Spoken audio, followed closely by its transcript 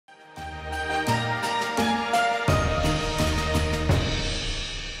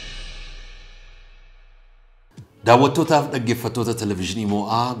daawwattootaaf dhaggeeffattoota televezyiinii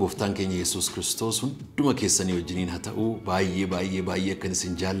mo'aa gooftaan keenya Yesuus Kiristoos hunduma keessanii wajjiniin haa ta'u baay'ee akkan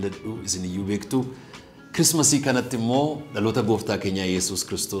isin jaalladhu isin iyyuu beektu Christmasii kanatti immoo dhaloota gooftaa keenya Yesuus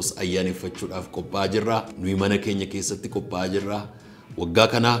Kiristoos ayyaaneffachuudhaaf qophaa'aa jirra nuyi mana keenya keessatti qophaa'aa jirra waggaa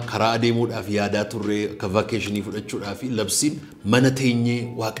kana karaa adeemuudhaaf yaadaa turre akka vakeeshinii fudhachuudhaaf labsiin mana teenyee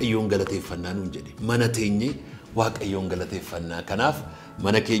waaqayyoon galateeffannaa nuun jedhe mana teenyee waaqayyoon galateeffannaa kanaaf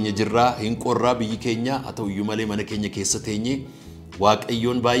mana keenya jirraa hin qorraa biyyi keenya haa ta'u iyyuu malee mana keenya keessa teenyee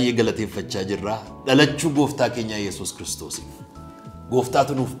waaqayyoon baay'ee galateeffachaa jirraa dhalachuu gooftaa keenya Yesuus Kiristoosiif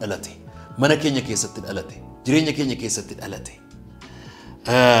gooftaatu nuuf dhalate mana keenya keessatti dhalate jireenya keenya keessatti dhalate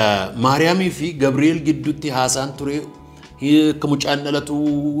Maariyaamii fi Gabriel gidduutti haasaan ture akka mucaan dhalatu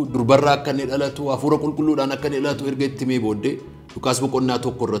durbarraa akka inni dhalatu hafuura qulqulluudhaan akka inni dhalatu erga itti mee booddee Lukaas boqonnaa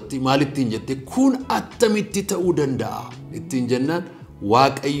tokko irratti maal ittiin jette kun attamitti ta'uu danda'a ittiin jennaan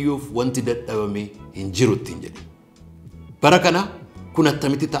waaqayyoof wanti dadhabame hin jiru ittiin jedhe bara kana kun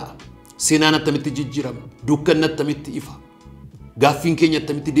attamitti ta'a seenaan attamitti jijjiirama dukkanni attamitti ifa gaaffiin keenya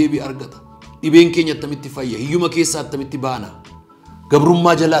attamitti deebii argata dhibeen keenya attamitti fayya hiyyuma keessa attamitti baana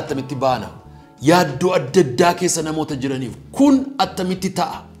gabrummaa jala attamitti baana yaaddoo adda addaa keessa namoota jiraniif kun attamitti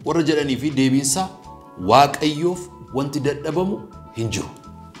ta'a warra jedhanii fi deebiinsa waaqayyoof wanti dadhabamu hin jiru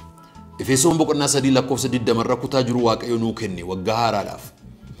Efesoon boqonnaa 3 lakkoofsa 20 irra kutaa jiru waaqayyo nuu kenne waggaa haaraadhaaf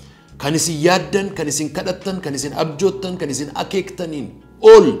kan isin yaaddan kan isin kadhattan kan isin abjoottan kan isin akeektaniin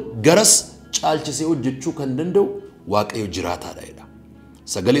ol garas caalchisee hojjechuu kan danda'u waaqayyo jiraataadha jedha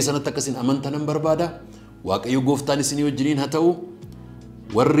sagalee sanatti akkasin amantanan barbaada waaqayyo gooftaan isinii wajjiniin haa ta'u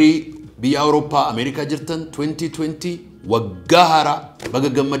warri biyya Awurooppaa Ameerikaa jirtan 2020 waggaa haaraa baga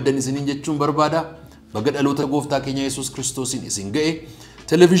gammaddan isiniin jechuun barbaada baga dhaloota gooftaa keenya Yesuus Kiristoosiin isin ga'e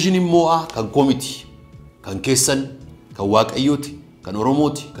televezyiiniin mo'aa kan koomiti kan keessan kan waaqayyooti kan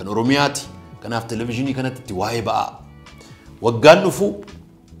oromooti kan oromiyaati kanaaf televezyiinii kanatti waa'ee ba'aa waggaan dhufu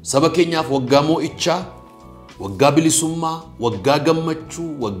saba keenyaaf waggaa mo'ichaa waggaa bilisummaa waggaa gammachuu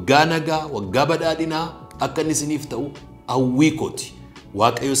waggaa nagaa waggaa badhaadhinaa akka inni isiniif ta'u hawwiikooti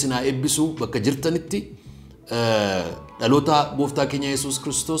waaqayyo isin haa eebbisu bakka jirtanitti dhaloota gooftaa keenya Yesuus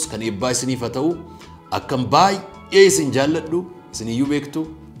Kiristoos kan eebbaa isiniif haa ta'u akkam baay'ee isin jaalladhu isin iyyuu beektu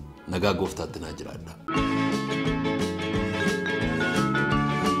nagaa gooftaatti naa jiraadha